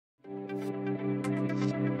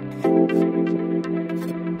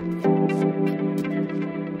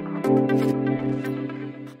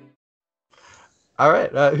All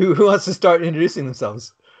right. Who wants to start introducing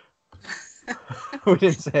themselves? We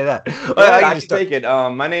didn't say that. I can take it.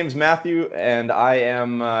 My name's Matthew, and I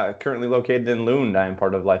am currently located in Lund. I am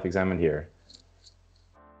part of Life.Examined here.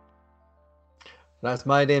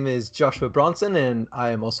 My name is Joshua Bronson, and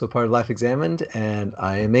I am also part of Life.Examined, and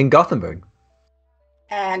I am in Gothenburg.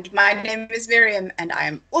 And my name is Miriam, and I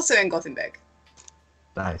am also in Gothenburg.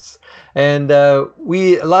 Nice. And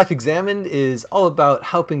Life.Examined is all about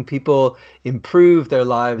helping people improve their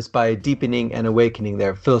lives by deepening and awakening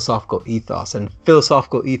their philosophical ethos. And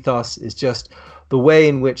philosophical ethos is just the way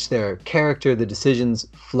in which their character, the decisions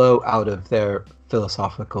flow out of their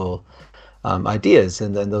philosophical ideas.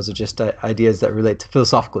 And then those are just ideas that relate to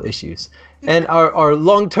philosophical issues. And our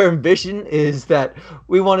long-term vision is that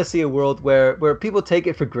we want to see a world where people take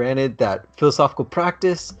it for granted that philosophical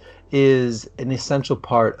practice is an essential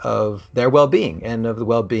part of their well-being and of the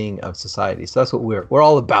well-being of society. So that's what we're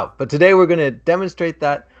all about. But today we're going to demonstrate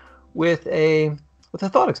that with a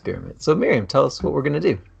thought experiment. So Miriam, tell us what we're going to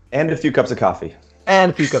do. And a few cups of coffee.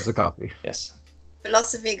 And a few cups of coffee. Yes.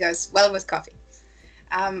 Philosophy goes well with coffee.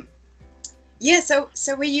 So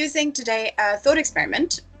we're using today a thought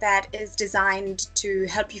experiment that is designed to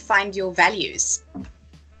help you find your values.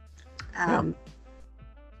 And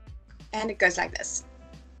it goes like this.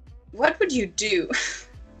 What would you do?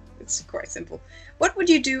 It's quite simple. What would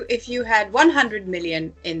you do if you had 100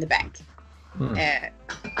 million in the bank?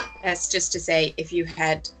 That's just to say, if you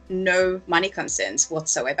had no money concerns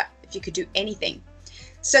whatsoever, if you could do anything.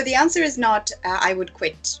 So the answer is not, I would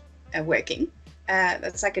quit working.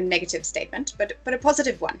 That's like a negative statement, but a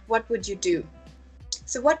positive one. What would you do?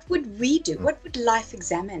 So what would we do? What would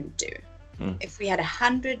Life.Examined do if we had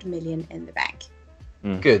 100 million in the bank?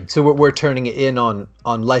 Good. So we're turning it in on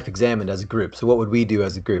Life.Examined as a group. So what would we do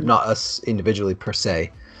as a group, not us individually per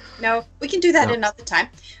se? No, we can do that another time.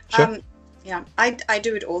 Sure. I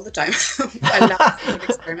do it all the time. I love the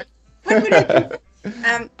experiment. What would I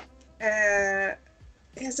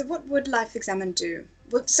do? So what would Life.Examined do?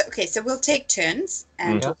 So we'll take turns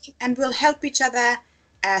and we'll help each other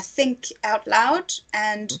think out loud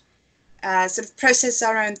and sort of process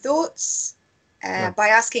our own thoughts by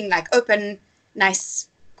asking like open, nice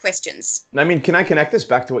questions. I mean, can I connect this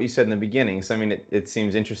back to what you said in the beginning? So, I mean, it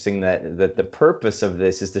seems interesting that the purpose of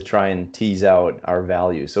this is to try and tease out our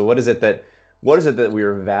values. So what is it that we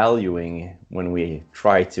are valuing when we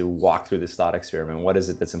try to walk through this thought experiment? What is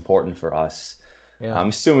it that's important for us? Yeah. I'm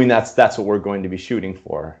assuming that's what we're going to be shooting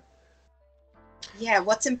for. Yeah,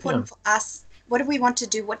 what's important for us? What do we want to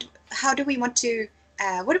do? What do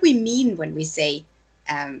we mean when we say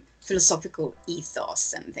philosophical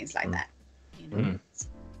ethos and things like that? You know?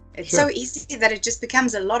 It's so easy that it just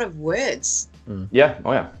becomes a lot of words. Yeah.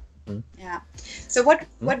 Oh yeah. Yeah. So what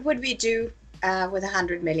would we do with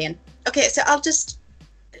 100 million? Okay, so I'll just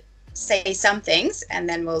say some things and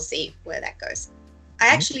then we'll see where that goes. I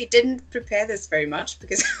actually didn't prepare this very much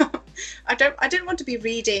because I didn't want to be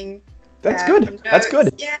reading. That's good. That's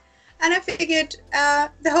good. Yeah, and I figured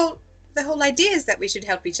the whole idea is that we should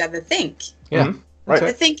help each other think. Yeah, right.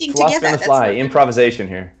 The thinking Philosophy together. on the fly, improvisation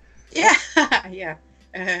here. Yeah, yeah.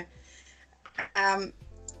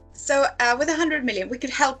 So with 100 million, we could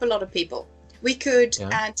help a lot of people. We could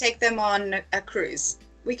take them on a cruise.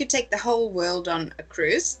 We could take the whole world on a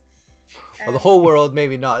cruise. Well, the whole world,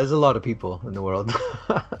 maybe not. There's a lot of people in the world.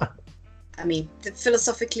 I mean, the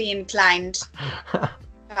philosophically inclined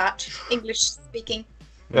part, English speaking.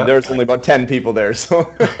 Yeah. There's only about 10 people there,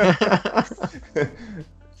 so.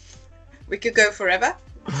 We could go forever,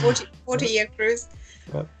 40-year cruise.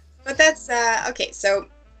 Yep. But that's, okay, so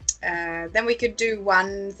then we could do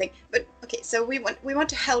one thing. But, okay, so we want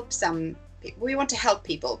to help we want to help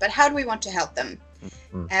people, but how do we want to help them?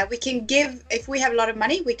 We can give, if we have a lot of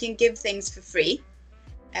money, we can give things for free,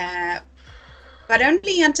 but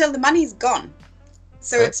only until the money's gone.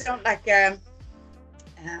 So it's not like 100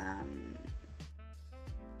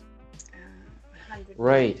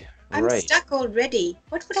 right. I'm stuck already.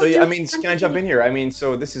 What would I do? So, I mean, can I jump in here? I mean,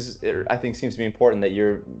 so this is, I think, seems to be important that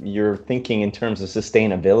you're thinking in terms of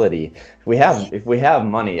sustainability. If we have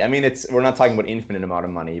money, I mean, we're not talking about infinite amount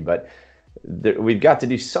of money, but we've got to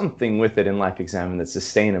do something with it in Life.Examined that's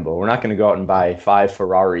sustainable. We're not going to go out and buy 5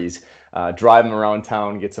 Ferraris, drive them around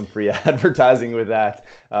town, get some free advertising with that,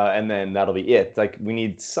 and then that'll be it. Like, we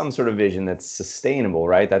need some sort of vision that's sustainable,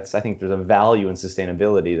 right? I think there's a value in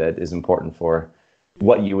sustainability that is important for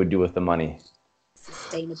what you would do with the money.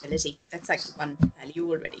 Sustainability. That's like one value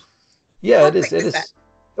already. Yeah, it is. It is.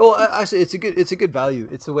 Well, actually, it's a good value.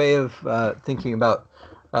 It's a way of thinking about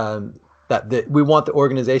that we want the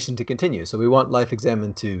organization to continue. So we want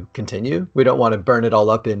Life.Examined to continue. We don't want to burn it all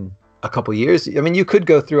up in a couple years. I mean, you could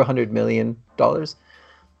go through $100 million,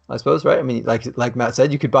 I suppose, right? I mean, like Matt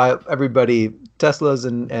said, you could buy everybody Teslas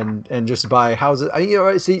and just buy houses. I mean, you know,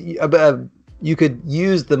 right? See, you could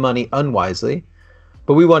use the money unwisely,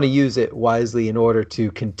 but we want to use it wisely in order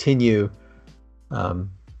to continue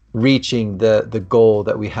reaching the goal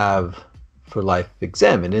that we have for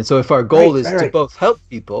Life.Examined. And so if our goal is to both help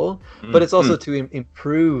people, but it's also to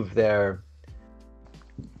improve their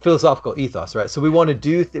philosophical ethos, right? So we want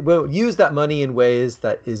to we'll use that money in ways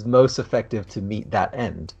that is most effective to meet that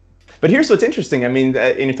end. But here's what's interesting. I mean,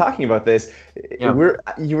 and you're talking about this, we're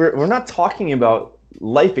not talking about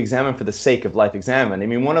Life.Examined for the sake of Life.Examined. I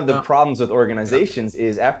mean, one of the problems with organizations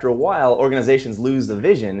is after a while, organizations lose the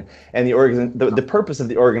vision, and the purpose of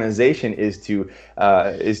the organization is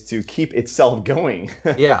to keep itself going.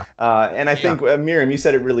 And I think Miriam, you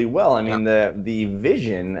said it really well. I mean, the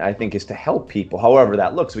vision, I think, is to help people. However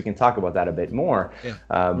that looks, we can talk about that a bit more.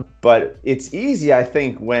 But it's easy, I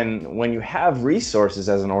think, when you have resources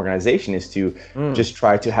as an organization, is to just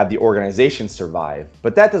try to have the organization survive.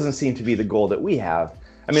 But that doesn't seem to be the goal that we have.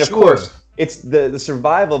 I mean, of course, it's the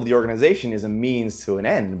survival of the organization is a means to an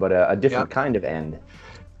end, but a different kind of end.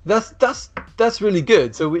 That's really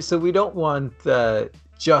good. So we don't want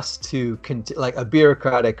just to like a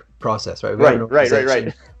bureaucratic process, right?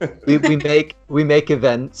 Right. we make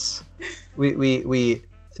events. We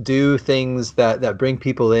do things that bring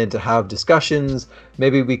people in to have discussions.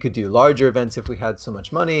 Maybe we could do larger events if we had so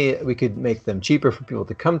much money. We could make them cheaper for people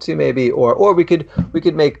to come to, maybe, or we could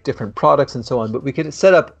make different products and so on. But we could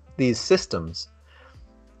set up these systems,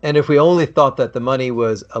 and if we only thought that the money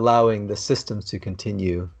was allowing the systems to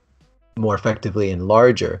continue more effectively and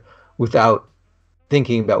larger without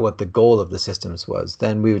thinking about what the goal of the systems was,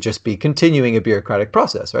 then we would just be continuing a bureaucratic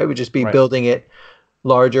process, right? We'd just be building it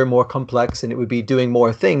larger, more complex, and it would be doing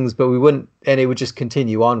more things, but we wouldn't, and it would just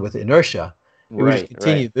continue on with inertia. It would just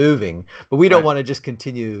continue moving. But we don't want to just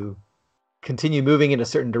continue moving in a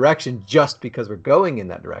certain direction just because we're going in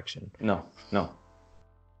that direction. No.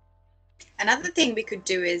 Another thing we could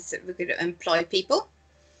do is we could employ people.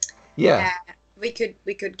 We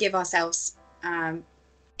could give ourselves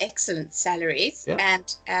excellent salaries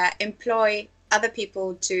and employ other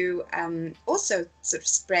people to also sort of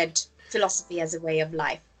spread philosophy as a way of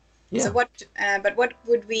life. So what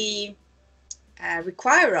would we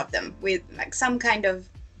require of them, with like some kind of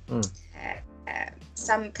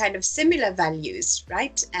similar values,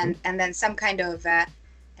 right? And then some kind of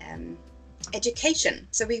education.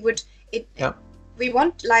 So we want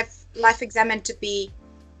Life.Examined to be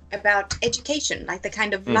about education, like the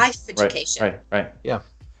kind of life education. Right. Yeah,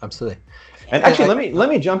 absolutely. And actually, let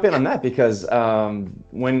me jump in on that, because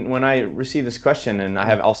when I received this question, and I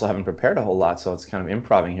haven't prepared a whole lot, so it's kind of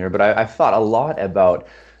improvising here, but I've thought a lot about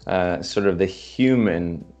sort of the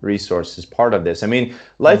human resources part of this. I mean,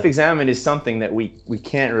 Life.Examined is something that we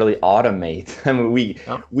can't really automate. I mean,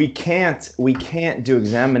 we can't do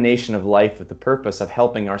examination of life with the purpose of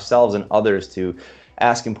helping ourselves and others to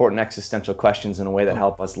ask important existential questions in a way that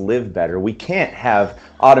help us live better. We can't have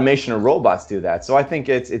automation or robots do that. So I think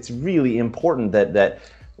it's really important that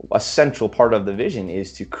a central part of the vision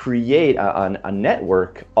is to create a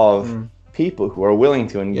network of people who are willing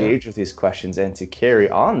to engage with these questions and to carry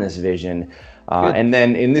on this vision. And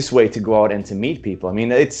then in this way to go out and to meet people. I mean,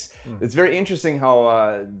 it's very interesting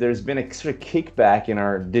how there's been a sort of kickback in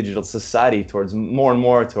our digital society towards more and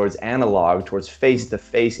more towards analog, towards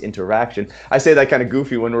face-to-face interaction. I say that kind of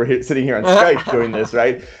goofy when we're sitting here on Skype doing this,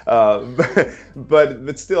 right?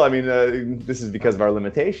 But still, I mean, this is because of our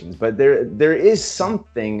limitations. But there is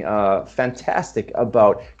something fantastic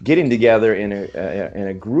about getting together in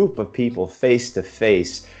a group of people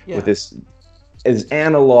face-to-face with this is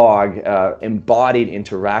analog, embodied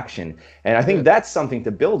interaction. And I think that's something to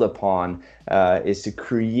build upon, is to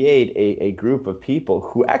create a group of people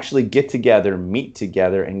who actually get together, meet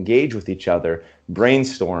together, engage with each other,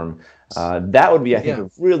 brainstorm. That would be, I think, a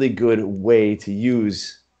really good way to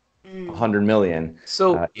use 100 million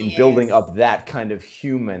in building up that kind of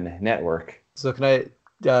human network. So can I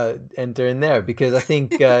enter in there? Because I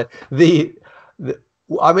think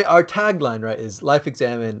I mean, our tagline, right, is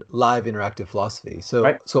Life.Examined, live interactive philosophy.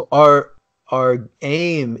 So, so our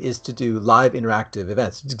aim is to do live interactive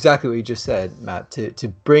events. It's exactly what you just said, Matt, to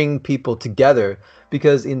bring people together,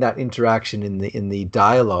 because in that interaction, in the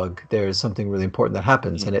dialogue, there is something really important that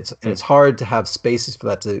happens, and it's hard to have spaces for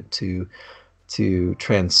that to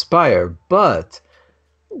transpire. But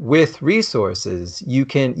with resources, you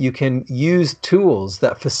can use tools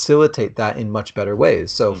that facilitate that in much better ways.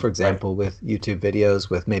 So, for example, with YouTube videos,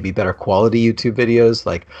 with maybe better quality YouTube videos,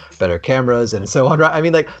 like better cameras and so on. Right? I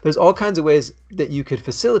mean, like, there's all kinds of ways that you could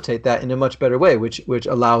facilitate that in a much better way, which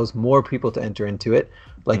allows more people to enter into it.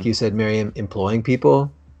 Like you said, Miriam, employing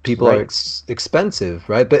people. People are expensive,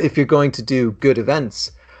 right? But if you're going to do good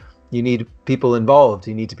events, you need people involved.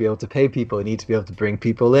 You need to be able to pay people. You need to be able to bring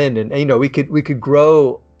people in, and you know, we could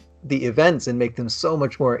grow the events and make them so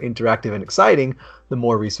much more interactive and exciting the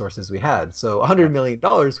more resources we had. So $100 million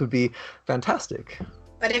would be fantastic.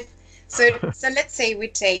 But if so let's say we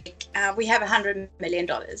take we have $100 million.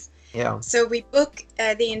 Yeah. So we book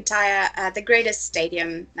the entire the greatest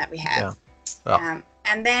stadium that we have. Yeah. Oh.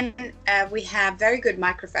 And then we have very good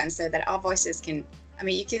microphones so that our voices can. I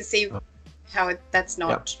mean, you can see how that's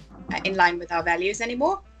not in line with our values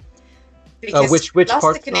anymore. Because which we lost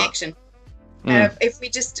part's the connection. If we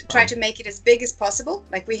just try to make it as big as possible,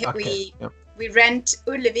 like we rent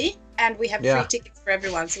Ullevi and we have free tickets for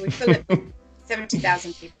everyone, so we fill it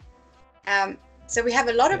 70,000 people. So we have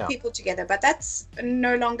a lot of people together, but that's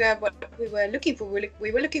no longer what we were looking for.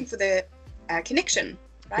 We were looking for the connection,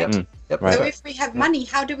 right? So if we have money,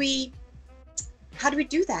 how do we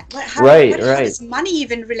do that? How does money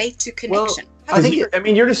even relate to connection? Well,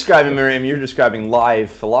 you're describing, Miriam, you're describing live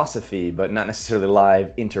philosophy, but not necessarily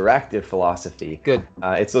live interactive philosophy. Good.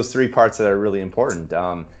 It's those three parts that are really important.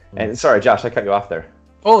 And sorry, Josh, I cut you off there.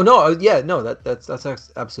 Oh, no. That's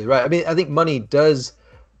absolutely right. I mean, I think money does,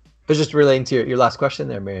 just relating to your last question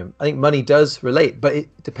there, Miriam, I think money does relate, but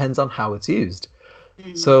it depends on how it's used.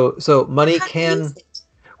 So money can,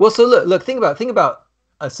 well, so look, think about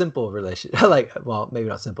a simple relation, like, well, maybe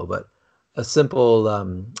not simple, but a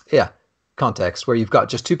simple, context where you've got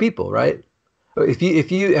just two people, right?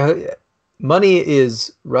 If you money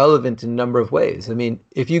is relevant in a number of ways. I mean,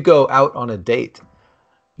 if you go out on a date,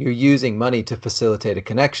 you're using money to facilitate a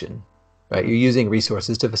connection, right? You're using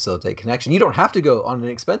resources to facilitate connection. You don't have to go on an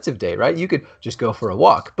expensive date, right? You could just go for a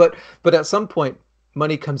walk, but at some point,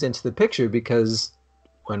 money comes into the picture because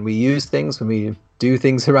when we use things, when we do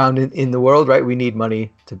things around in the world, right, we need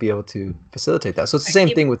money to be able to facilitate that. So it's the same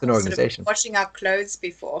thing with an organization. Washing our clothes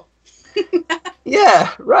before.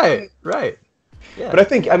 Yeah, right. Yeah. But I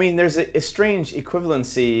think, there's a strange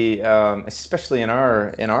equivalency, especially in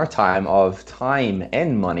our time, of time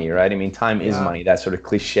and money, right? I mean, time is money. That sort of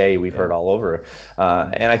cliche we've heard all over,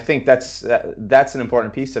 and I think that's an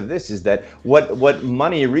important piece of this. Is that what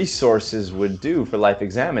money resources would do for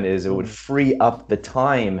Life.Examined is it would free up the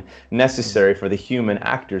time necessary for the human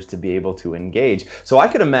actors to be able to engage. So I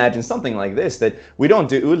could imagine something like this: that we don't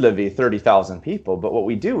do Ullevi 30,000 people, but what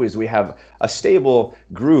we do is we have a stable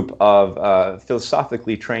group of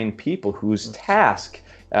philosophically trained people whose task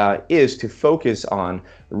is to focus on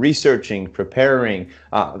researching, preparing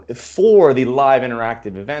for the live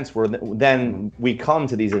interactive events, where then we come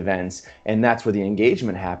to these events and that's where the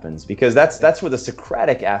engagement happens, because that's where the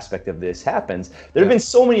Socratic aspect of this happens. There have been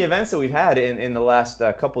so many events that we've had in the last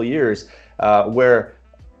couple of years where,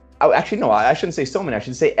 actually no, I shouldn't say so many, I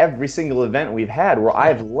should say every single event we've had where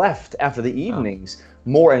I've left after the evenings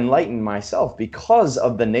more enlightened myself because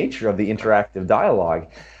of the nature of the interactive dialogue.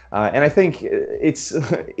 And I think it's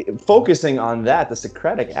focusing on that, the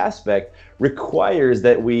Socratic aspect, requires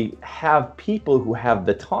that we have people who have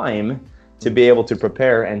the time to be able to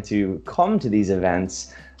prepare and to come to these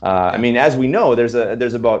events. As we know, there's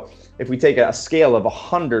about, if we take a scale of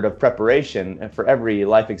 100 of preparation for every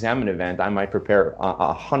Life.Examined event, I might prepare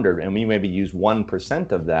 100, and we maybe use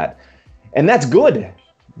 1% of that. And that's good,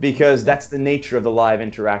 because that's the nature of the live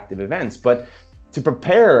interactive events. But to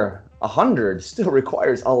prepare 100 still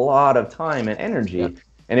requires a lot of time and energy.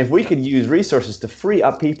 And if we could use resources to free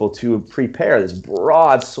up people to prepare this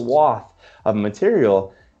broad swath of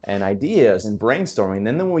material and ideas and brainstorming,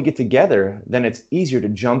 then when we get together, then it's easier to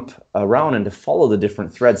jump around and to follow the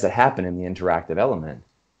different threads that happen in the interactive element.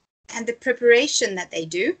 And the preparation that they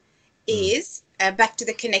do is back to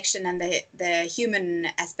the connection and the human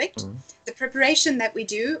aspect. The preparation that we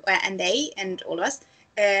do, and they and all of us,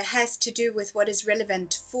 has to do with what is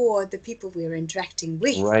relevant for the people we're interacting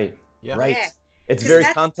with. Right. Yeah. Right. Yeah. It's very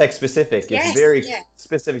context specific. It's very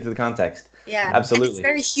specific to the context. Yeah. Absolutely. And it's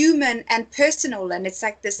very human and personal, and it's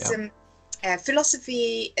like this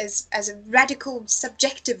philosophy as a radical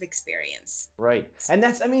subjective experience. Right. And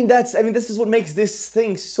this is what makes this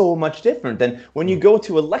thing so much different than when you go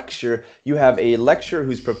to a lecture. You have a lecturer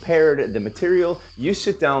who's prepared the material, you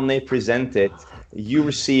sit down, they present it, you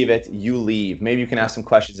receive it, you leave. Maybe you can ask some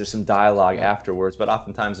questions, there's some dialogue afterwards, but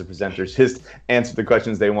oftentimes the presenters just answer the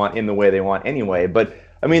questions they want in the way they want anyway. But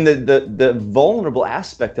I mean, the vulnerable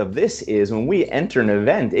aspect of this is when we enter an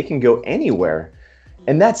event, it can go anywhere.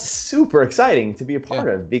 And that's super exciting to be a part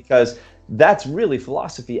of, because that's really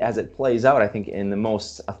philosophy as it plays out, I think, in the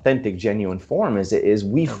most authentic, genuine form, is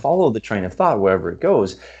we follow the train of thought wherever it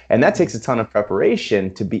goes. And that takes a ton of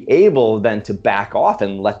preparation to be able then to back off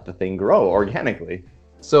and let the thing grow organically.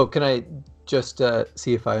 So can I just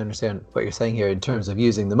see if I understand what you're saying here in terms of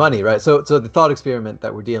using the money, right? So the thought experiment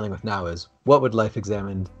that we're dealing with now is, what would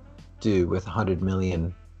Life.Examined do with $100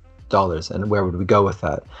 million, and where would we go with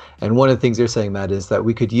that? And one of the things you're saying, Matt, is that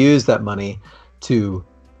we could use that money to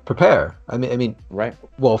prepare. I mean, right.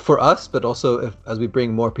 Well, for us, but also as we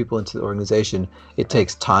bring more people into the organization, it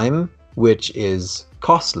takes time, which is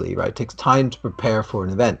costly, right? It takes time to prepare for an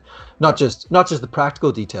event, not just the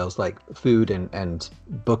practical details like food and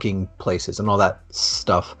booking places and all that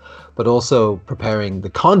stuff, but also preparing the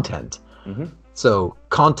content. Mm-hmm. So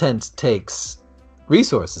content takes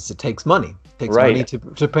resources. It takes money. It takes money to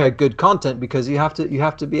prepare good content, because you have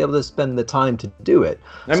to be able to spend the time to do it.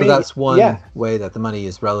 I mean, that's one way that the money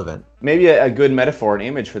is relevant. Maybe a good metaphor and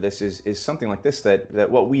image for this is something like this: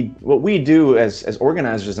 that what we do as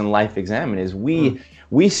organizers in Life.Examined is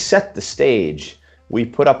we set the stage. We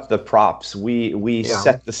put up the props. We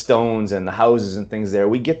set the stones and the houses and things there.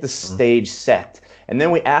 We get the stage set, and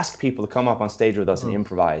then we ask people to come up on stage with us and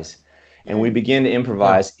improvise. And we begin to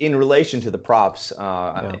improvise in relation to the props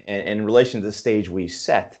and in relation to the stage we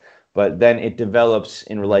set. But then it develops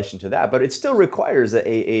in relation to that. But it still requires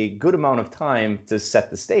a good amount of time to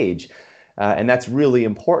set the stage. And that's really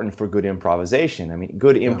important for good improvisation. I mean,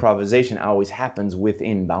 good improvisation always happens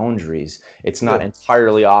within boundaries. It's not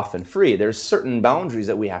entirely off and free. There's certain boundaries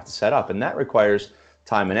that we have to set up. And that requires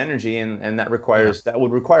time and energy. And that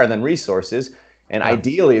would require then resources. And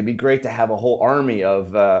ideally, it'd be great to have a whole army of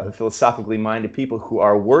philosophically minded people who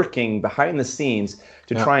are working behind the scenes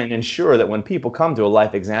to try and ensure that when people come to a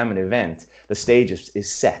Life.Examined event, the stage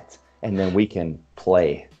is set, and then we can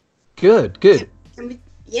play. Good.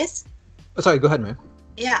 Yes? Oh, sorry, go ahead, Miriam.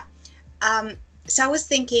 Yeah. So I was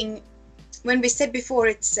thinking, when we said before,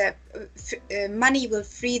 it's money will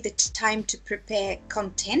free the time to prepare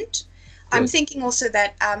content. Good. I'm thinking also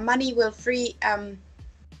that money will free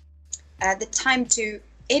the time to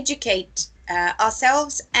educate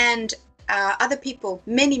ourselves and other people,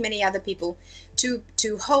 many other people, to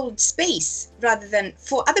hold space rather than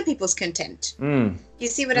for other people's content. You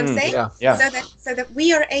see what I'm saying? Yeah. So that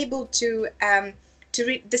we are able to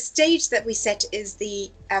the stage that we set is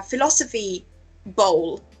the philosophy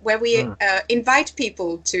bowl, where we invite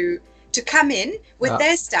people to come in with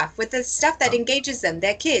their stuff, with the stuff that engages them,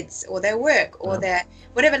 their kids or their work or their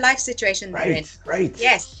whatever life situation they're in. Right.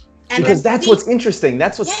 Yes. And because that's what's interesting.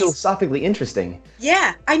 That's what's philosophically interesting.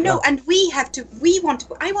 Yeah, I know. Yeah. And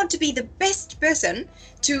I want to be the best person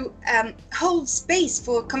to hold space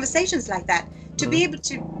for conversations like that, to be able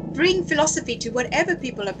to bring philosophy to whatever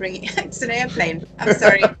people are bringing. It's an airplane. I'm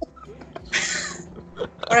sorry.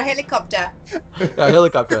 Or a helicopter. A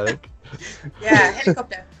helicopter, I think. Yeah,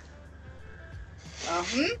 helicopter.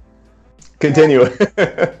 Continue.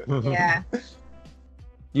 Yeah.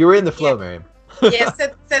 You were in the flow, Miriam. Yes, so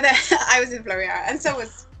I was in Florida, and so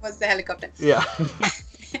was the helicopter. Yeah.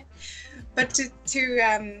 But to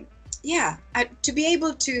be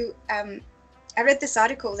able to, I read this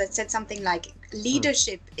article that said something like,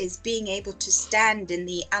 leadership is being able to stand in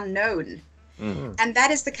the unknown. Mm-hmm. And that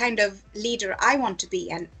is the kind of leader I want to be,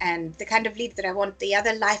 and the kind of leader that I want the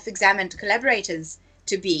other Life.Examined collaborators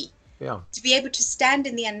to be. Yeah. To be able to stand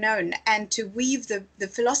in the unknown and to weave the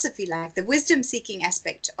philosophy, like the wisdom-seeking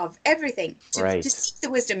aspect of everything, to seek the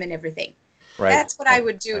wisdom in everything. Right. That's what I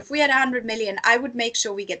would do. If we had 100 million, I would make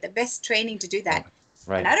sure we get the best training to do that.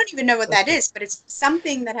 Right. And I don't even know what that is, but it's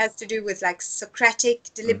something that has to do with like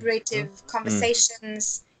Socratic, deliberative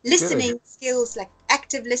conversations, listening skills, like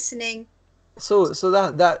active listening. So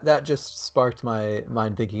that just sparked my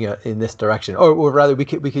mind thinking in this direction, or rather, we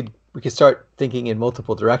could start thinking in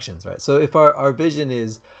multiple directions, right? So if our vision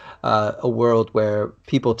is a world where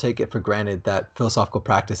people take it for granted that philosophical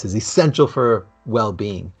practice is essential for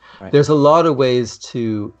well-being, there's a lot of ways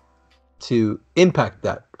to impact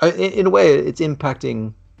that. In a way, it's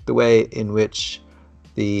impacting the way in which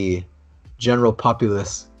the general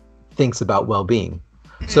populace thinks about well-being.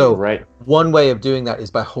 So one way of doing that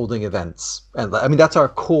is by holding events. And I mean, that's our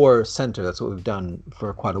core center. That's what we've done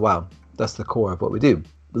for quite a while. That's the core of what we do,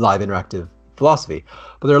 live interactive philosophy.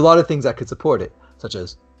 But there are a lot of things that could support it, such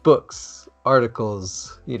as books,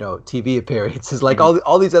 articles, TV appearances, like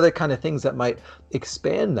all these other kind of things that might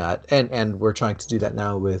expand that. And we're trying to do that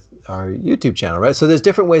now with our YouTube channel, right? So there's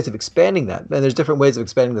different ways of expanding that, and there's different ways of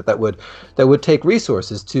expanding that would take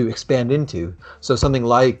resources to expand into. So something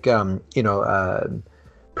like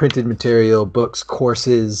printed material, books,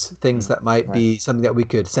 courses, things that might be something that we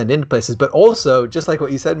could send into places. But also, just like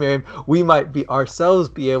what you said, Miriam, we might be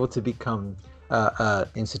able to become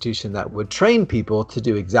institution that would train people to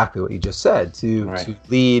do exactly what you just said, to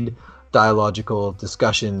lead dialogical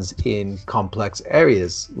discussions in complex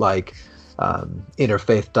areas like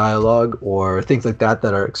interfaith dialogue or things like that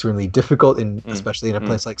are extremely difficult, especially in a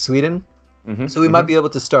place like Sweden. So we might be able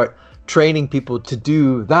to start training people to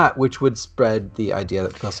do that, which would spread the idea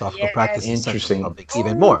that philosophical practice is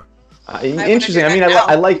even more. Interesting. I mean,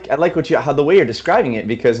 I like how the way you're describing it,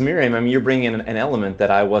 because Miriam, you're bringing in an element that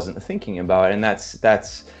I wasn't thinking about, and that's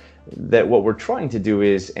that what we're trying to do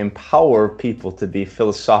is empower people to be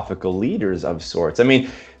philosophical leaders of sorts. I mean,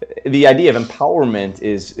 the idea of empowerment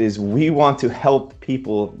is we want to help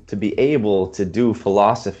people to be able to do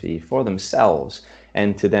philosophy for themselves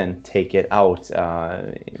and to then take it out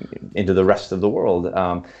into the rest of the world.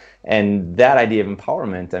 And that idea of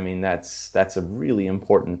empowerment, I mean, that's a really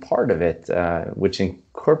important part of it, which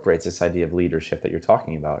incorporates this idea of leadership that you're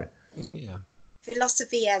talking about. Yeah.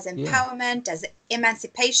 Philosophy as empowerment, as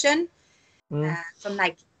emancipation from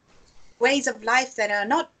like ways of life that are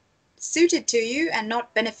not suited to you and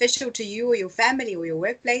not beneficial to you or your family or your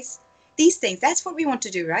workplace. These things, that's what we want to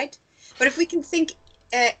do, right? But if we can think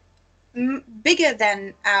bigger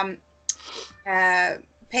than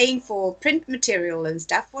paying for print material and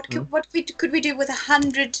stuff, what could we do with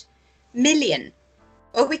 100 million?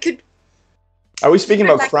 Or we could. Are we speaking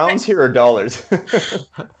about crowns here or dollars?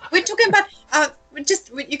 We're talking about we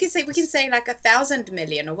can say like 1,000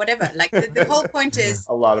 million or whatever. Like the whole point is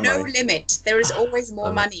a lot of no money. limit. There is always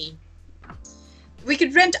more money. We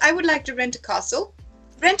could I would like to rent a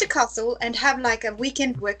castle and have like a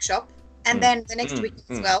weekend workshop, and then the next week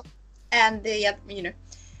as well, and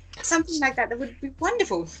something like that. That would be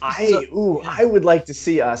wonderful. I would like to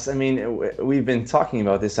see us. I mean, we've been talking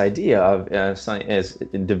about this idea of as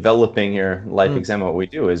developing your Life.Examined. What we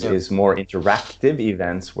do is more interactive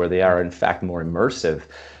events where they are in fact more immersive.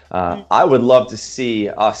 I would love to see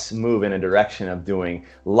us move in a direction of doing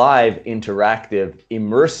live, interactive,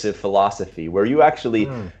 immersive philosophy, where you actually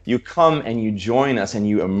you come and you join us and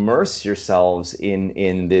you immerse yourselves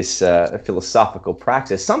in this philosophical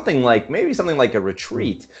practice. Something like a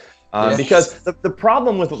retreat. Because the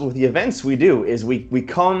problem with the events we do is we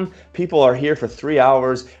come, people are here for 3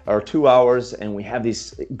 hours or 2 hours, and we have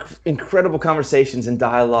these incredible conversations and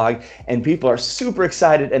dialogue, and people are super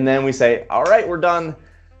excited, and then we say, all right, we're done.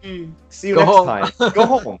 See you next time. Go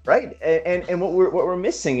home, right? And what we're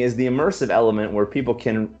missing is the immersive element where people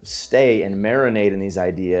can stay and marinate in these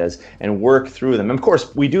ideas and work through them. And of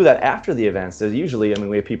course, we do that after the events. There's usually,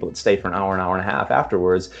 we have people that stay for an hour and a half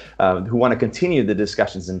afterwards who want to continue the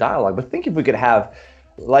discussions and dialogue. But think if we could have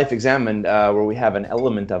Life.Examined where we have an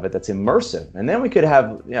element of it that's immersive, and then we could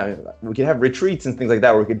have retreats and things like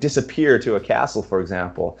that where we could disappear to a castle, for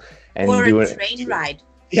example, and do a train ride.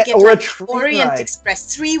 Or a train Orient ride.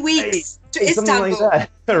 Express, 3 weeks to Istanbul. Something like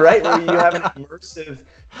that, right? Where you have an immersive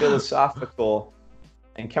philosophical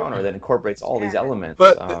encounter that incorporates all these elements.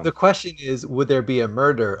 But the question is, would there be a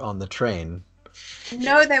murder on the train?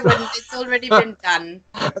 No, there wouldn't. It's already been done.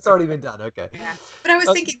 It's already been done, okay. Yeah. But I was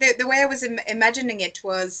thinking, the way I was imagining it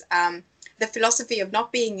was the philosophy of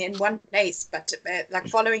not being in one place, but like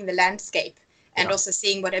following the landscape and also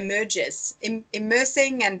seeing what emerges,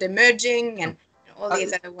 immersing and emerging and all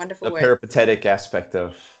these other wonderful words. The peripatetic aspect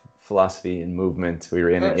of philosophy and movement. We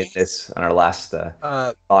were in this on our last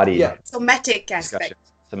body. Yeah. Somatic aspect.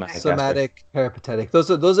 Somatic, peripatetic.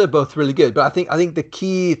 Those are both really good. But I think the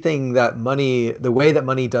key thing that the way that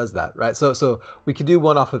money does that, right? So we could do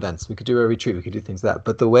one-off events, we could do a retreat, we could do things like that.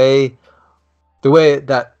 But the way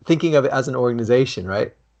that thinking of it as an organization,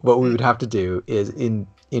 right? What we would have to do is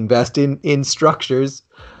invest in structures.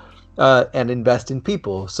 And invest in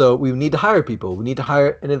people. So we need to hire people. We need to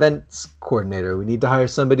hire an events coordinator. We need to hire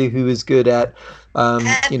somebody who is good at,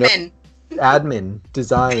 admin,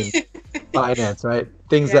 design, finance, right?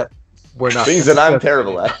 Things that we're not. Things that I'm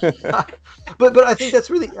terrible at. But I think that's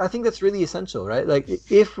really essential, right? Like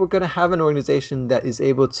if we're going to have an organization that is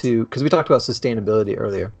able to, because we talked about sustainability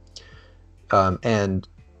earlier, and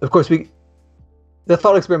of course the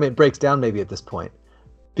thought experiment breaks down maybe at this point,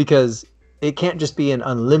 because it can't just be an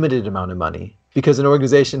unlimited amount of money, because an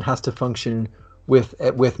organization has to function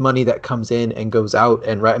with money that comes in and goes out,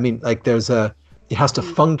 and right. It has to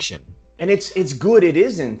function. And it's good it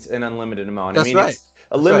isn't an unlimited amount. That's right.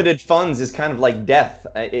 A limited funds is kind of like death.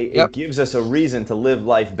 It gives us a reason to live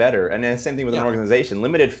life better. And then same thing with an organization.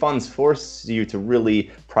 Limited funds force you to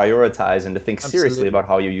really prioritize and to think seriously about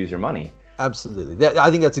how you use your money. Absolutely.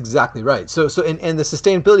 I think that's exactly right. So and the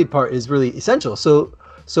sustainability part is really essential.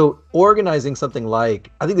 So organizing something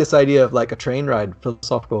like, I think this idea of like a train ride,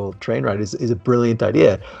 philosophical train ride is a brilliant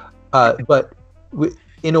idea. But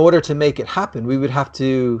in order to make it happen, we would have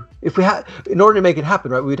to, in order to make it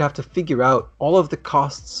happen, right, we would have to figure out all of the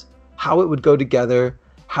costs, how it would go together,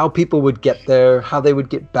 how people would get there, how they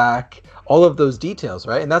would get back, all of those details,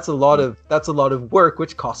 right? And that's a lot of work,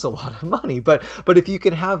 which costs a lot of money. But if you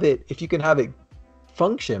can have it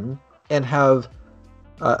function and have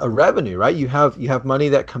a revenue, right? You have money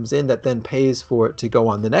that comes in that then pays for it to go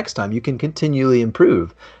on the next time. You can continually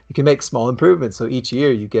improve. You can make small improvements. So each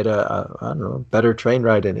year you get a better train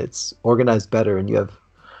ride, and it's organized better, and you have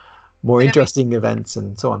more interesting events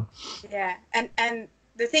and so on. Yeah, and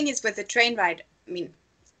the thing is with the train ride, I mean,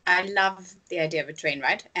 I love the idea of a train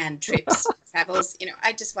ride and trips, travels.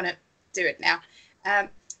 I just want to do it now.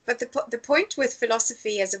 But the point with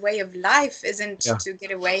philosophy as a way of life isn't to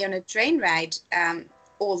get away on a train ride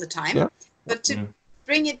all the time, but to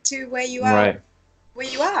bring it to where you are,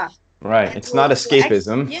 Right. And it's not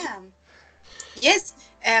escapism. Yes.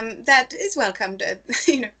 That is welcomed.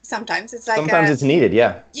 Sometimes it's like sometimes it's needed.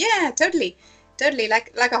 Yeah, totally.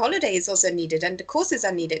 Like a holiday is also needed, and the courses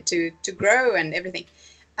are needed to grow and everything.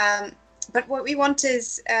 But what we want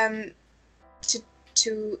is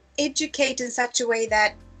to educate in such a way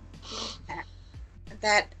that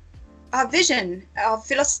our vision of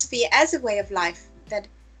philosophy as a way of life, that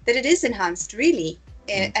it is enhanced really,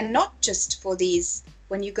 and not just for these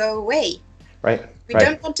when you go away. Right. We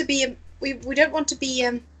don't want to be we don't want to be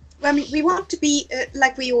we want to be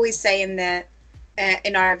like we always say in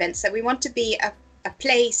our events, that we want to be a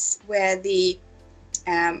place where the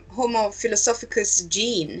Homo philosophicus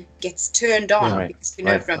gene gets turned on, because we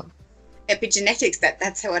know from epigenetics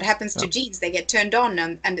that's how it happens to genes. They get turned on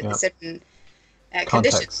under certain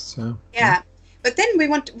conditions. But then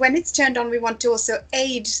when it's turned on, we want to also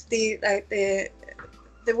aid the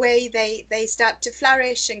way they start to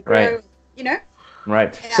flourish and grow.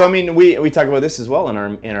 Right. Yeah. So I mean, we talk about this as well in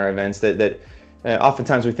our events, that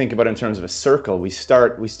oftentimes we think about it in terms of a circle. We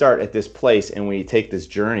start at this place and we take this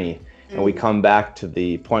journey and we come back to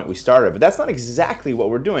the point we started. But that's not exactly what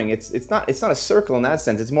we're doing. It's not a circle in that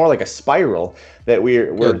sense. It's more like a spiral that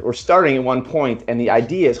we're starting at one point, and the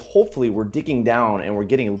idea is hopefully we're digging down and we're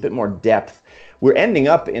getting a bit more depth. We're ending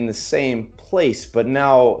up in the same place, but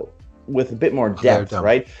now with a bit more depth,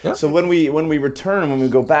 right? Yeah. So when we return, when we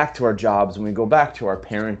go back to our jobs, when we go back to our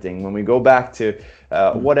parenting, when we go back to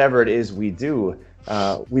whatever it is we do,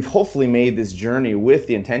 we've hopefully made this journey with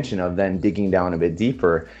the intention of then digging down a bit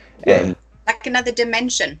deeper, and like another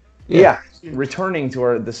dimension. Returning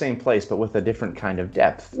to the same place, but with a different kind of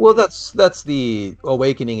depth. Well, that's the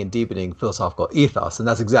awakening and deepening philosophical ethos, and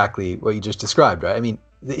that's exactly what you just described, right? I mean,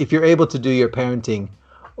 if you're able to do your parenting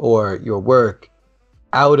or your work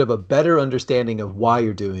out of a better understanding of why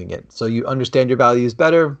you're doing it, so you understand your values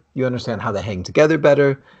better, you understand how they hang together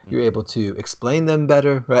better, you're able to explain them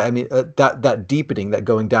better, right? I mean, that deepening, that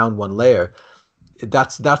going down one layer,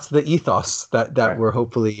 that's the ethos that we're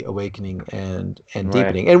hopefully awakening and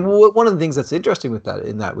deepening. And one of the things that's interesting with that,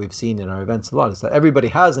 in that we've seen in our events a lot, is that everybody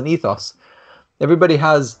has an ethos. Everybody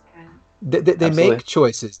has. They make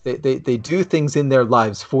choices. They do things in their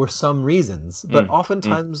lives for some reasons, but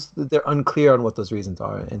oftentimes they're unclear on what those reasons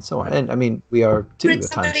are, and so on. And I mean, we are too. For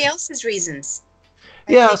somebody else's reasons.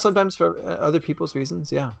 Sometimes for other people's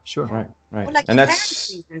reasons. Yeah, sure. Right. Or like your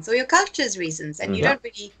parents' reasons or your culture's reasons, and you don't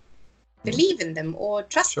really believe in them or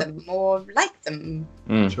trust them or like them.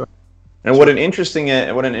 Sure. And what an interesting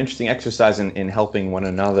exercise in helping one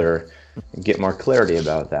another get more clarity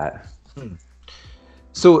about that.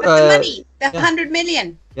 So the money, the 100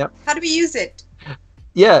 million. Yep. How do we use it?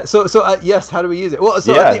 Yeah. So yes. How do we use it? Well,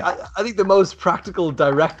 so I think the most practical,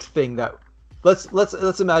 direct thing that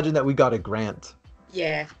let's imagine that we got a grant.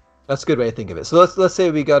 Yeah. That's a good way to think of it. So let's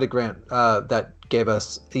say we got a grant that gave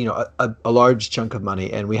us a large chunk of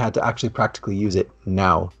money, and we had to actually practically use it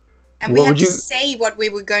now. And we had to say what we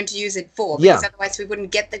were going to use it for, because otherwise we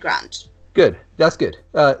wouldn't get the grant. Good. That's good.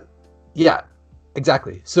 Yeah.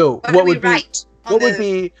 Exactly. So what would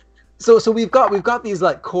be? So we've got these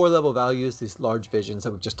like core level values, these large visions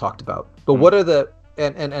that we've just talked about. But what are the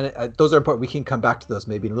and those are important. We can come back to those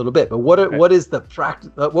maybe in a little bit. But what is the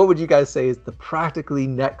what would you guys say is the practically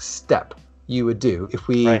next step you would do if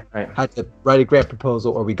we Right. had to write a grant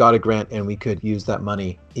proposal, or we got a grant and we could use that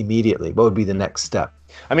money immediately? What would be the next step?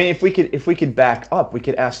 I mean, if we could back up, we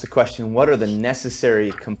could ask the question: what are the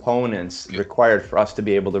necessary components required for us to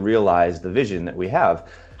be able to realize the vision that we have?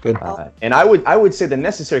 Good. And I would say the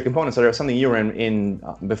necessary components are something you were in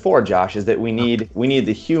before, Josh, is that we need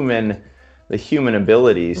the human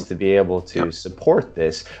abilities to be able to support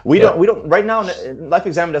this. We don't right now.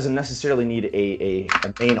 Life.Examined doesn't necessarily need a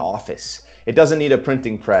main office. It doesn't need a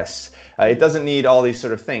printing press. It doesn't need all these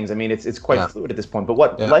sort of things. I mean, it's quite fluid at this point. But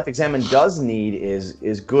what Life.Examined does need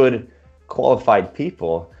is good, qualified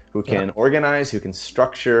people who can organize, who can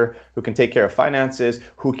structure, who can take care of finances,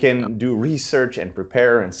 who can do research and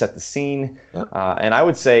prepare and set the scene. And I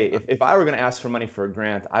would say, if I were going to ask for money for a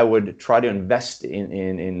grant, I would try to invest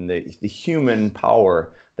in the human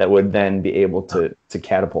power that would then be able to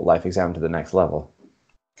catapult Life.Examined to the next level.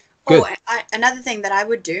 Good. Another thing that I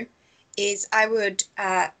would do is I would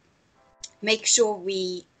make sure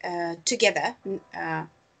we together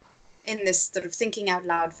in this sort of thinking out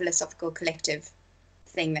loud philosophical collective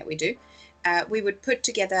thing that we do, we would put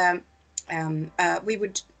together, we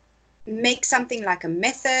would make something like a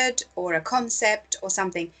method or a concept or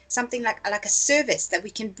something like a service that we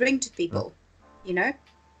can bring to people, you know.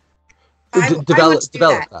 Develop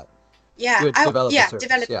that. Yeah,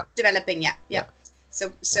 developing. Yeah.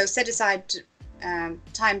 So set aside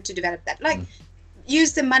time to develop that. Like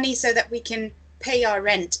use the money so that we can pay our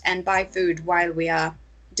rent and buy food while we are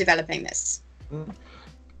developing this.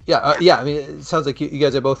 Yeah. I mean, it sounds like you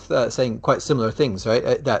guys are both saying quite similar things,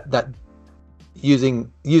 right? That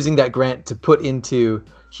using that grant to put into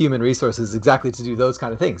human resources exactly to do those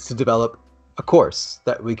kind of things, to develop a course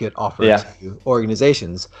that we could offer to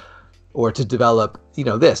organizations, or to develop,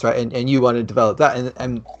 this, right? And you want to develop that,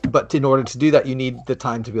 but in order to do that, you need the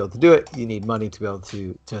time to be able to do it. You need money to be able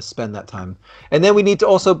to spend that time, and then we need to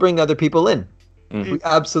also bring other people in. We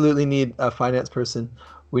absolutely need a finance person.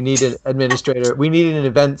 We need an administrator. We need an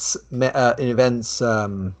events. What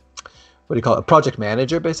do you call it? A project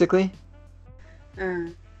manager, basically.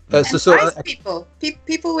 People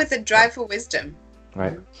with a drive for wisdom.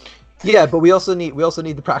 Right. Yeah, but we also need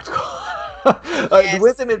the practical.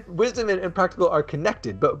 The wisdom and practical are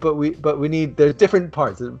connected, but we need, there's different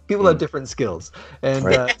parts. People have different skills,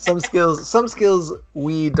 and some skills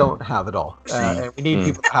we don't have at all, and we need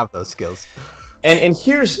people to have those skills. And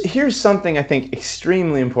here's something I think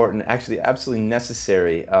extremely important, actually absolutely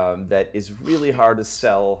necessary, that is really hard to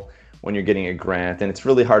sell when you're getting a grant, and it's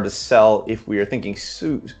really hard to sell if we are thinking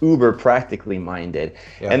uber practically minded.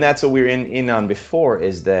 And that's what we were in on before,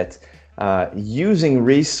 is that using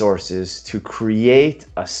resources to create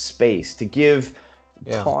a space, to give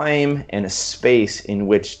time and a space in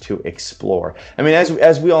which to explore. I mean,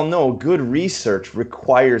 as we all know, good research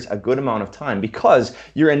requires a good amount of time, because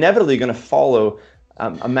you're inevitably going to follow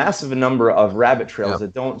a massive number of rabbit trails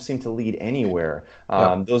that don't seem to lead anywhere.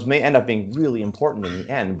 Those may end up being really important in the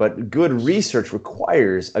end, but good research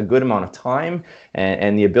requires a good amount of time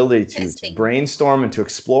and the ability to brainstorm and to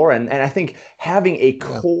explore. And I think having a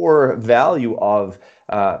core value of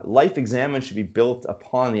Life.Examined should be built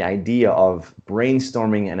upon the idea of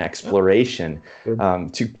brainstorming and exploration.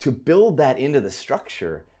 To build that into the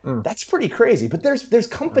structure, that's pretty crazy. But there's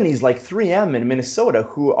companies like 3M in Minnesota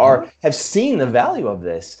who have seen the value of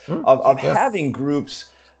this, of having groups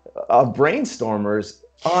of brainstormers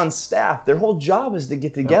on staff. Their whole job is to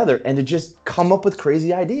get together and to just come up with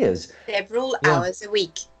crazy ideas. Several hours a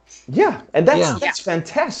week. Yeah, and that's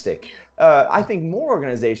fantastic. I think more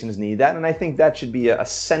organizations need that, and I think that should be a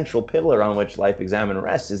central pillar on which Life.Examined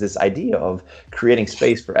rests, is this idea of creating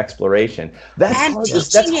space for exploration. That's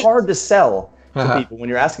hard to sell to people when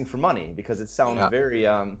you're asking for money, because it sounds very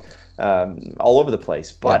all over the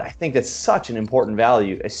place. But I think that's such an important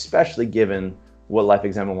value, especially given what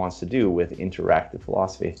Life.Examined wants to do with interactive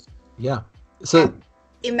philosophy. Yeah. So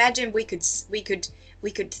imagine we could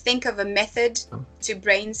think of a method to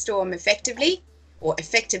brainstorm effectively,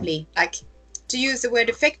 like to use the word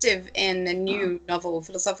effective in a new, novel,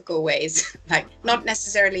 philosophical ways, like not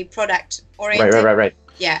necessarily product oriented. Right.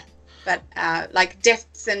 Yeah, but like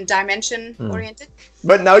depth and dimension oriented.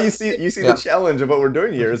 But now you see the challenge of what we're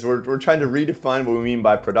doing here is we're trying to redefine what we mean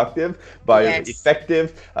by productive, by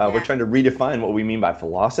effective. We're trying to redefine what we mean by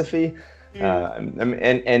philosophy.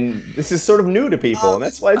 And this is sort of new to people, and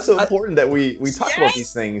that's why it's so important that we talk about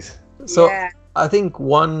these things. So I think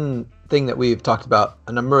one thing that we've talked about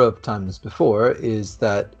a number of times before is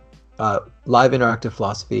that live interactive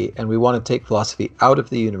philosophy, and we want to take philosophy out of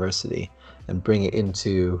the university and bring it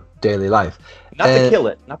into daily life. Not to kill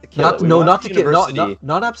it. Not to kill it. Not to kill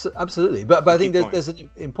it. Absolutely. But I think there's an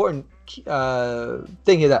important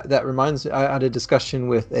thing here that reminds me. I had a discussion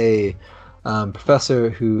with a professor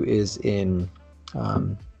who is in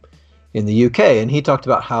the UK, and he talked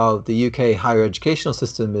about how the UK higher educational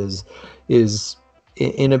system is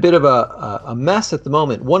in a bit of a mess at the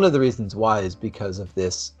moment. One of the reasons why is because of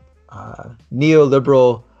this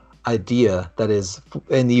neoliberal idea that is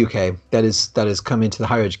in the UK that has come into the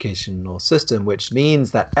higher educational system, which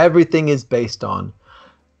means that everything is based on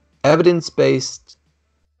evidence-based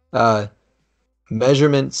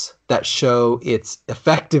measurements that show its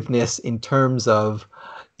effectiveness in terms of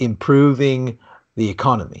improving the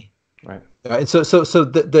economy. Right. And so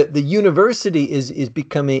the university is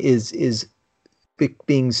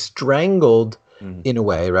being strangled in a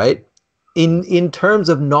way, right? In terms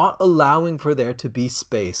of not allowing for there to be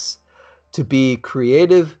space to be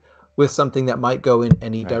creative with something that might go in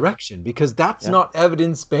any direction, because that's not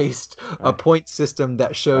evidence-based, a point system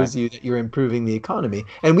that shows you that you're improving the economy.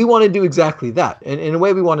 And we want to do exactly that. And in a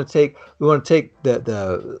way, we want to take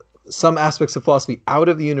the some aspects of philosophy out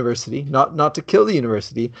of the university, not to kill the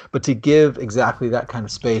university, but to give exactly that kind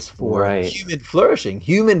of space for human flourishing,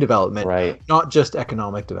 human development, not just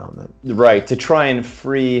economic development. Right, to try and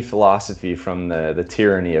free philosophy from the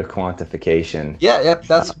tyranny of quantification. Yeah,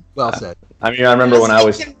 that's well said. I mean, I remember when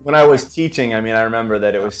I was teaching. I mean, I remember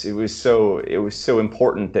that it was so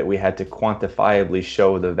important that we had to quantifiably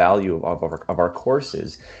show the value of our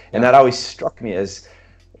courses, and that always struck me as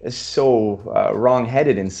so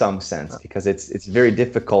wrong-headed in some sense, because it's very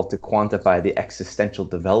difficult to quantify the existential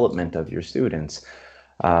development of your students.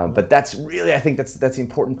 But that's really, I think that's the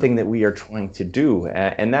important thing that we are trying to do,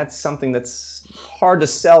 and that's something that's hard to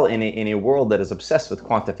sell in a world that is obsessed with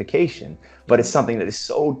quantification. But it's something that is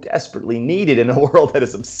so desperately needed in a world that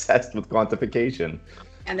is obsessed with quantification.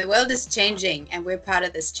 And the world is changing, and we're part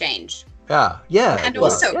of this change. Yeah. And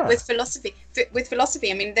also with philosophy,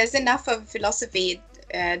 I mean, there's enough of philosophy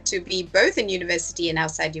to be both in university and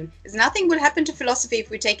outside university. Nothing will happen to philosophy if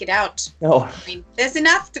we take it out. No. I mean, there's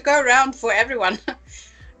enough to go around for everyone.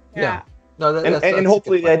 Yeah. No, and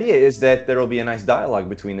hopefully the idea is that there will be a nice dialogue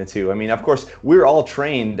between the two. I mean, of course, we're all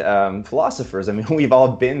trained philosophers. I mean, we've all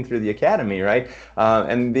been through the academy, right?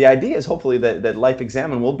 And the idea is hopefully that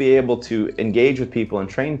Life.Examined will be able to engage with people and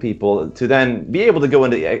train people to then be able to go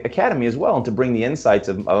into the academy as well, and to bring the insights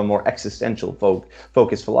of a more existential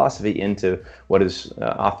focused philosophy into what is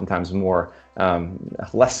oftentimes more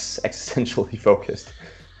less existentially focused.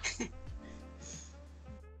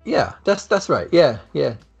 Yeah, that's right. Yeah.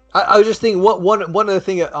 I was just thinking, one other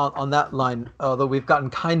thing on that line, although we've gotten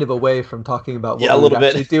kind of away from talking about what we would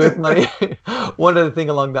actually do with money. One other thing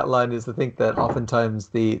along that line is to think that oftentimes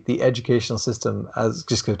the educational system, as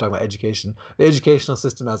just because we're talking about education, the educational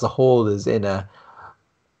system as a whole is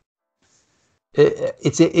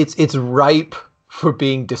it's ripe for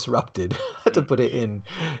being disrupted, to put it in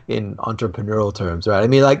entrepreneurial terms, right? I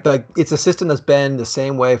mean, like it's a system that's been the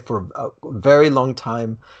same way for a very long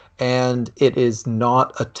time, and it is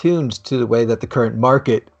not attuned to the way that the current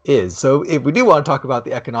market is. So if we do want to talk about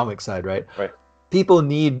the economic side, right? People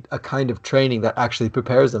need a kind of training that actually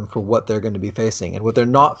prepares them for what they're going to be facing. And what they're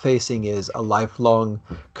not facing is a lifelong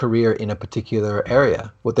career in a particular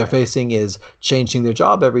area. What they're facing is changing their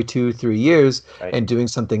job every 2-3 years and doing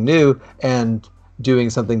something new, and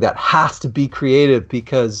doing something that has to be creative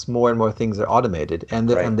because more and more things are automated. And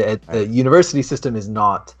the university system is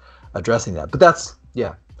not addressing that. But that's,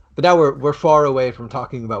 But now we're far away from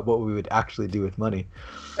talking about what we would actually do with money.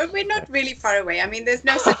 But we're not really far away. I mean, there's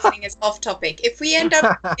no such thing as off topic. If we end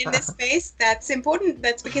up in this space, that's important.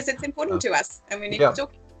 That's because it's important to us, and we need to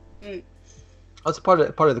talk. That's part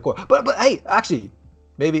of the core. But hey, actually,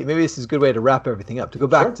 maybe this is a good way to wrap everything up. To go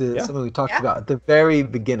back to something we talked about at the very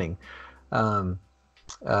beginning,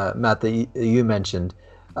 Matt, that you mentioned,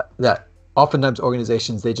 that oftentimes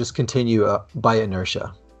organizations, they just continue by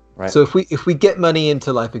inertia. Right. So if we get money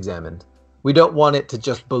into Life.Examined, we don't want it to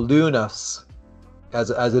just balloon us as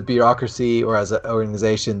a bureaucracy or as an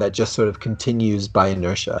organization that just sort of continues by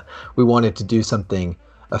inertia. We want it to do something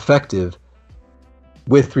effective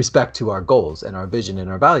with respect to our goals and our vision and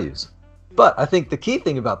our values. But I think the key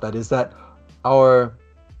thing about that is that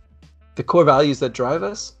the core values that drive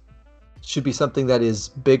us should be something that is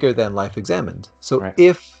bigger than Life.Examined. So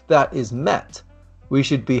if that is met, we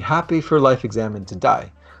should be happy for Life.Examined to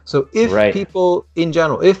die. So if people in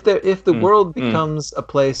general, if the world becomes a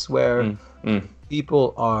place where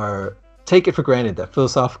people take it for granted that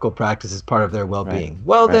philosophical practice is part of their well-being,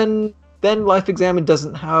 then Life.Examined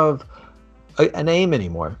doesn't have an aim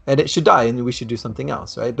anymore, and it should die, and we should do something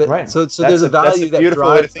else, right? But Right. so there's a value that's a beautiful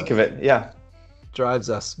that way to think of it. Yeah, drives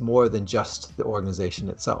us more than just the organization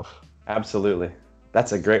itself. absolutely.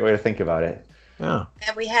 That's a great way to think about it. Yeah.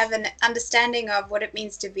 And we have an understanding of what it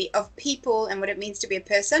means to be of people and what it means to be a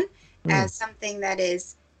person as something that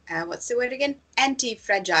is what's the word again?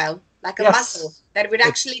 Anti-fragile, like a muscle that would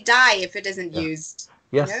actually die if it isn't used.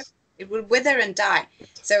 Yes. You know? It will wither and die.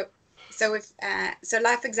 So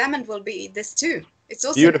Life.Examined will be this too. It's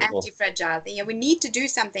also an anti-fragile thing. We need to do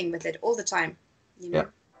something with it all the time. You know? Yeah.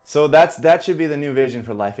 So that should be the new vision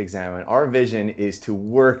for Life.Examined. Our vision is to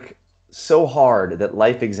work so hard that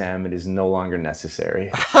Life.Examined is no longer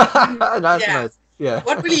necessary. Nice. Yeah.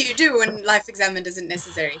 What will you do when Life.Examined isn't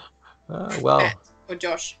necessary? Well. Or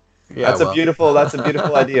Josh. Yeah. That's a beautiful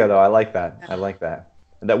idea, though. I like that. I like that.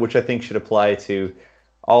 That which I think should apply to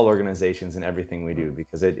all organizations and everything we do,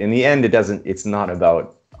 because in the end, it's not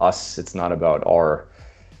about us. It's not about our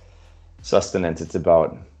sustenance. It's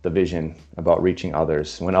about the vision, about reaching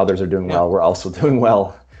others. When others are doing well, we're also doing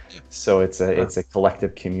well. So it's a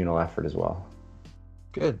collective communal effort as well.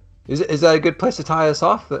 Good. Is that a good place to tie us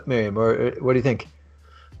off, Miriam, or what do you think?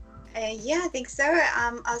 Yeah, I think so.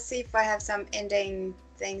 I'll see if I have some ending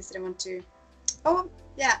things that I want to. Oh,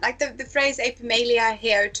 yeah, like the phrase epimania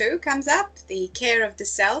here too comes up. The care of the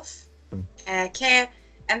self, care,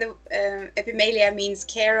 and the epimania means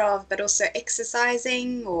care of, but also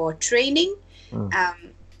exercising or training.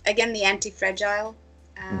 Again, the anti-fragile.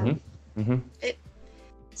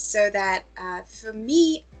 So that for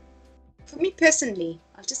me personally,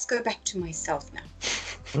 I'll just go back to myself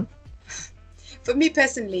now. For me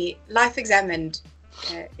personally, Life.Examined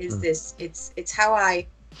is this. It's how I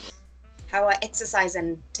exercise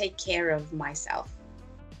and take care of myself.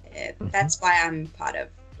 That's why I'm part of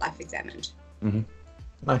Life.Examined.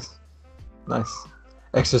 Nice.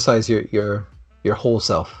 Exercise your whole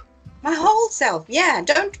self. My whole self, yeah.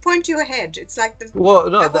 Don't point to your head. It's like the. Well,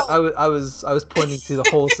 no, I was pointing to the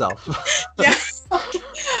whole self. Yeah.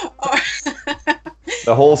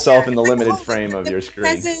 The whole self in the limited frame of your screen.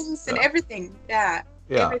 Presence and everything. Yeah.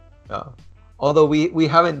 Yeah. Although we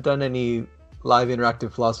haven't done any live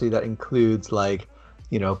interactive philosophy that includes like,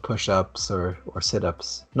 push-ups or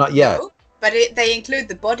sit-ups. Not yet. No, but they include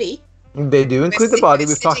the body. They do include the body.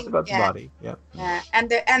 We've talked about the body. Yeah. And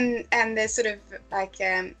the sort of like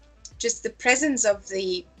just the presence of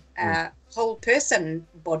the whole person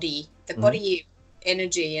body, the body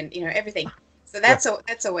energy, and everything. So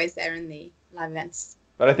that's always there in the live events.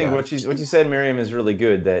 But I think what you said, Miriam, is really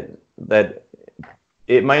good. That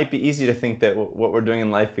it might be easy to think that what we're doing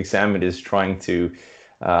in Life.Examined is trying to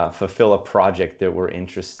fulfill a project that we're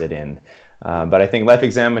interested in. But I think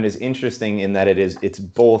Life.Examined is interesting in that it's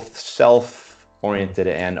both self-oriented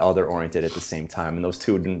and other-oriented at the same time, and those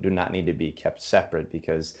two do not need to be kept separate,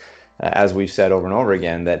 because as we've said over and over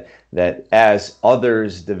again, that as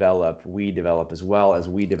others develop, we develop as well. As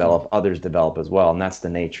we develop, others develop as well, and that's the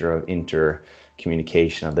nature of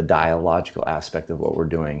intercommunication, of the dialogical aspect of what we're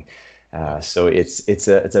doing. So it's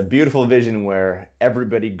a beautiful vision where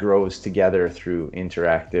everybody grows together through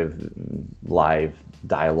interactive, live,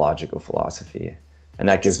 dialogical philosophy, and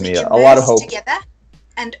that gives me a lot of hope. Together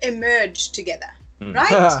and emerge together, Mm.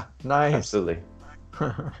 right? Yeah, nice. Absolutely.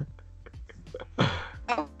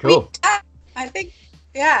 Cool. I think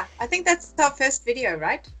that's our first video,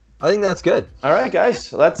 right? I think that's good. All right, guys.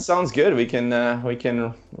 So that sounds good. We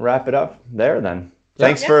can wrap it up there then. Yeah.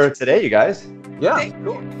 Thanks for today, you guys. Yeah. Okay.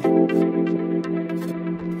 Cool.